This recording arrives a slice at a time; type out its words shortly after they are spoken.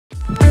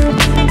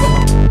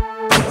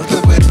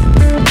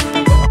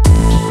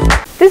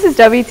This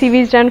is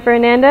WTV's Jennifer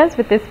Hernandez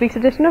with this week's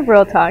edition of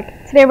Real Talk.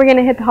 Today we're going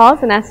to hit the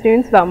halls and ask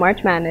students about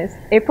March Madness,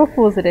 April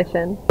Fool's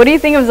edition. What do you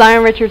think of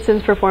Zion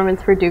Richardson's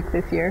performance for Duke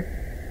this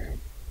year?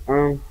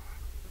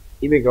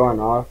 He been going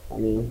off.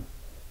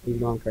 He's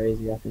going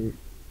crazy, I think.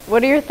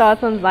 What are your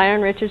thoughts on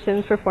Zion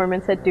Richardson's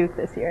performance at Duke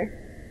this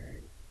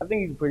year? I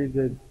think he's a pretty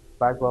good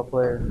basketball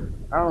player.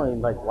 I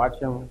don't really watch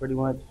him pretty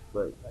much,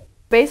 but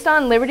Based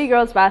on Liberty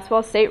Girls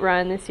Basketball state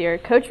run this year,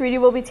 Coach Reedy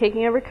will be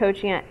taking over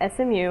coaching at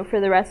SMU for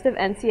the rest of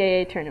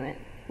NCAA tournament.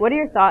 What are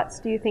your thoughts?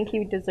 Do you think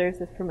he deserves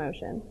this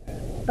promotion?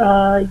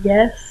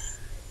 Yes,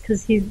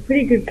 because he's a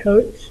pretty good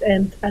coach,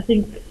 and I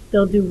think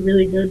they'll do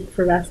really good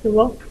for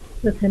basketball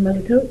with him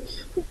as a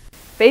coach.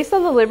 Based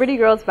on the Liberty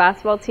Girls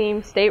Basketball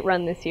team state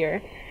run this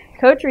year,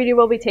 Coach Reedy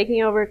will be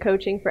taking over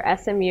coaching for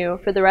SMU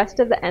for the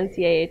rest of the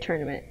NCAA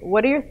tournament.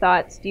 What are your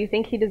thoughts? Do you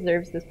think he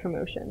deserves this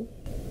promotion?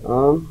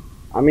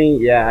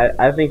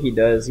 I think he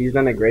does. He's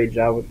done a great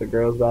job with the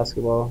girls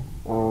basketball.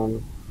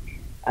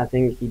 I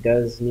think he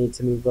does need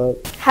to move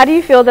up. How do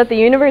you feel that the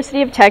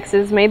University of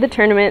Texas made the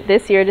tournament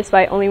this year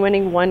despite only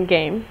winning one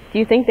game? Do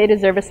you think they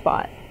deserve a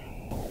spot?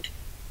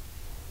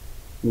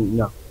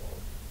 no.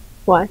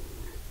 Why?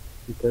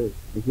 Because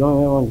if you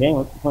only win one game,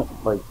 what's the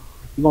point?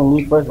 You're going to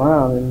lose first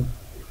round. And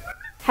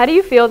How do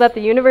you feel that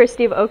the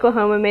University of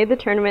Oklahoma made the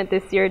tournament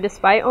this year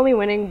despite only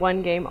winning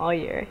one game all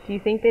year? Do you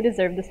think they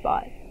deserve the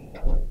spot?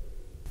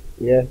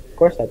 Yeah, of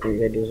course I think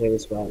they deserve a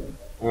spot.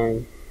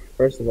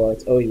 First of all,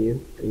 it's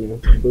OU,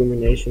 Boomer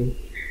Nation.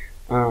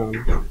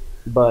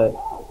 But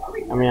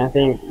I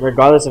think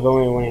regardless of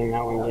only winning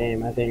that one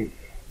game, I think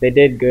they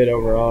did good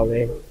overall.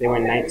 They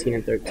went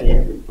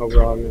 19-13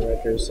 overall in the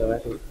record, so I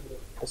think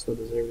they still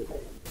deserve it.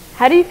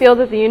 How do you feel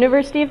that the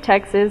University of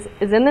Texas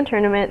is in the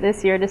tournament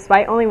this year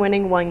despite only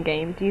winning one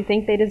game? Do you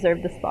think they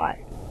deserve the spot?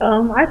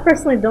 I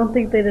personally don't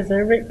think they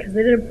deserve it because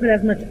they didn't put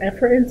as much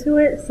effort into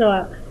it, so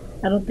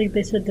I don't think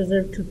they should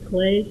deserve to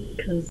play.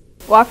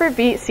 Wofford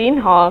beat Seton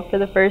Hall for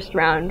the first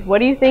round. What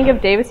do you think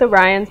of Davis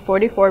O'Brien's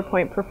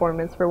 44-point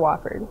performance for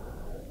Wofford?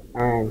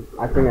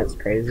 I think that's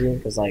crazy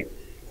because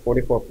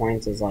 44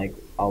 points is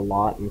a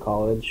lot in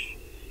college.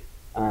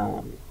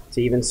 To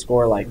even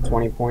score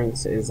 20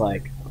 points is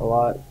a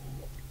lot.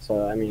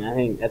 So I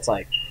think that's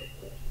kind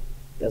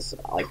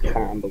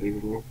of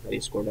unbelievable that he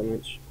scored that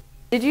much.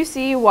 Did you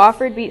see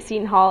Wofford beat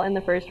Seton Hall in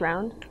the first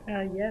round?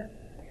 Yeah.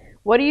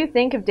 What do you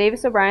think of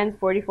Davis O'Brien's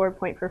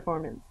 44-point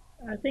performance?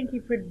 I think he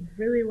played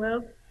really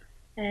well,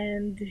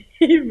 and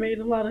he made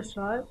a lot of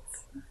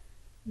shots.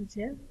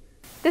 Yeah.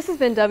 This has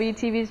been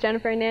WTV's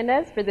Jennifer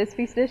Hernandez for this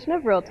week's edition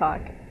of Real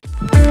Talk.